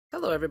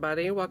Hello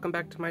everybody, welcome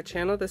back to my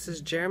channel. This is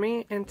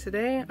Jeremy, and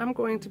today I'm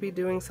going to be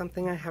doing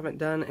something I haven't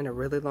done in a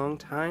really long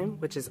time,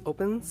 which is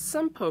open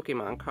some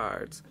Pokemon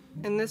cards.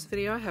 In this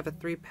video I have a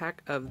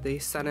 3-pack of the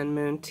Sun and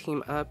Moon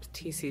Team Up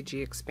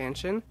TCG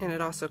expansion, and it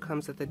also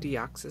comes with a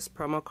Deoxys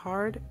promo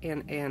card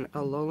and an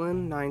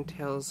Alolan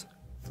Ninetales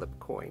flip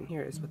coin.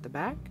 Here is what the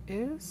back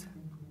is.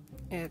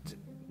 It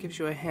gives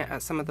you a hint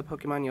at some of the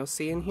Pokemon you'll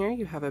see in here.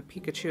 You have a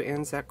Pikachu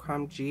and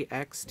Zekrom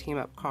GX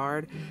team-up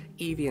card,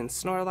 Eevee and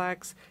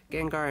Snorlax,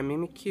 Gengar and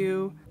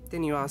Mimikyu.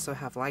 Then you also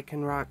have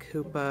Lycanroc,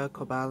 Hoopa,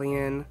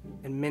 Cobalion,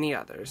 and many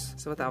others.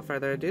 So without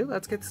further ado,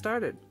 let's get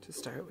started. To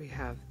start, we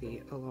have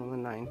the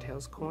Alolan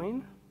Ninetales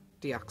coin,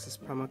 Deoxys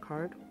promo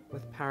card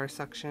with Power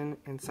Suction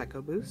and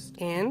Psycho Boost,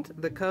 and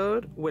the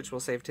code, which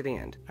we'll save to the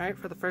end. Alright,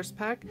 for the first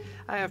pack,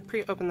 I have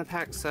pre-opened the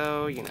pack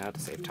so, to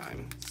save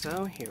time.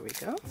 So here we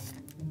go.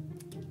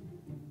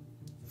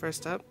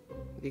 First up,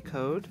 the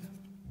code.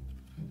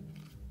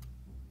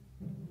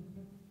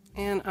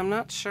 And I'm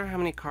not sure how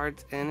many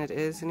cards in it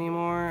is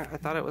anymore. I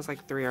thought it was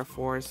like 3 or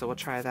 4, so we'll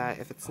try that.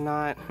 If it's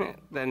not,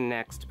 the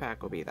next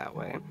pack will be that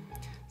way.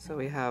 So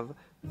we have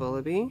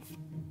Vullaby,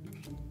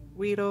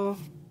 Weedle,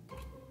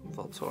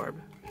 Voltorb,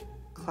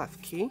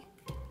 Klefki,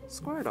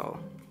 Squirtle,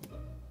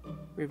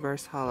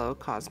 Reverse Hollow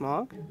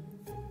Cosmog,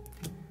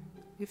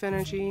 Leaf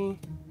Energy,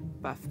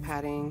 Buff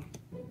Padding,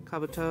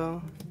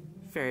 Kabuto,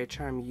 Fairy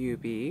Charm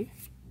UB,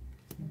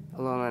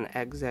 Alolan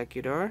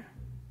Executor.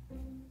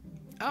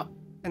 Oh,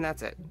 and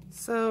that's it.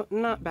 So,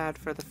 not bad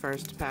for the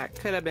first pack.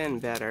 Could have been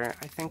better.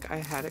 I think I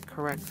had it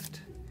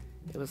correct.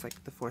 It was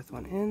like the 4th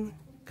one in.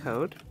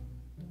 Code.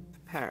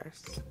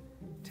 Paris.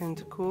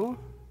 Tentacool.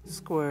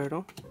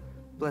 Squirtle.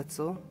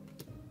 Blitzel.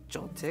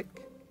 Joltik.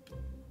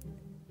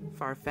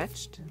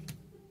 Farfetch'd.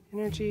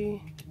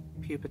 Energy.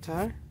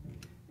 Pupitar.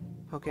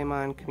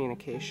 Pokemon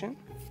Communication.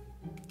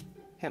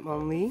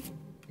 Hitmonlee.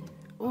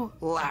 Oh,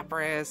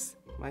 Lapras!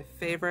 My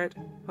favorite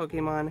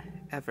Pokemon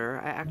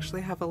ever. I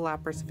actually have a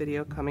Lapras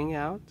video coming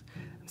out.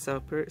 I'm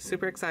so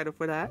super excited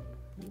for that.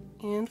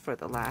 And for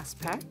the last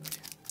pack,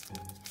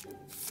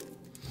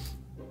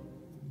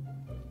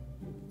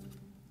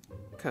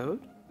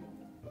 code.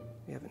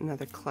 We have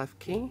another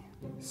Klefki,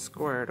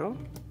 Squirtle,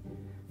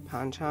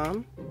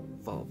 Pancham,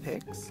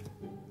 Vulpix,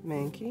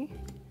 Mankey,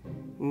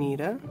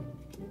 Nita,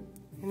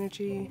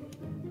 Energy,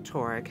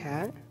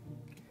 Torracat,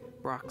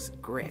 Brock's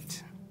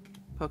Grit,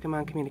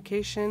 Pokemon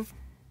Communication,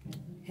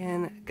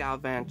 and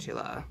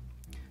Galvantula.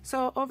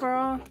 So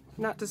overall,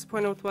 not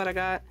disappointed with what I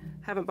got.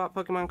 Haven't bought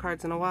Pokemon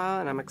cards in a while,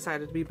 and I'm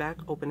excited to be back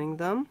opening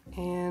them.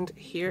 And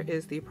here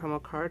is the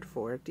promo card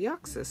for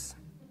Deoxys.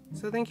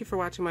 So thank you for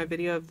watching my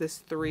video of this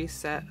 3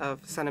 set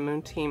of Sun and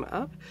Moon Team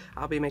Up.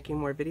 I'll be making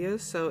more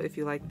videos, so if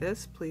you like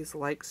this, please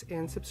like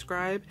and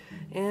subscribe,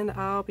 and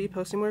I'll be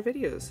posting more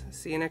videos.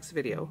 See you next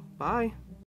video. Bye!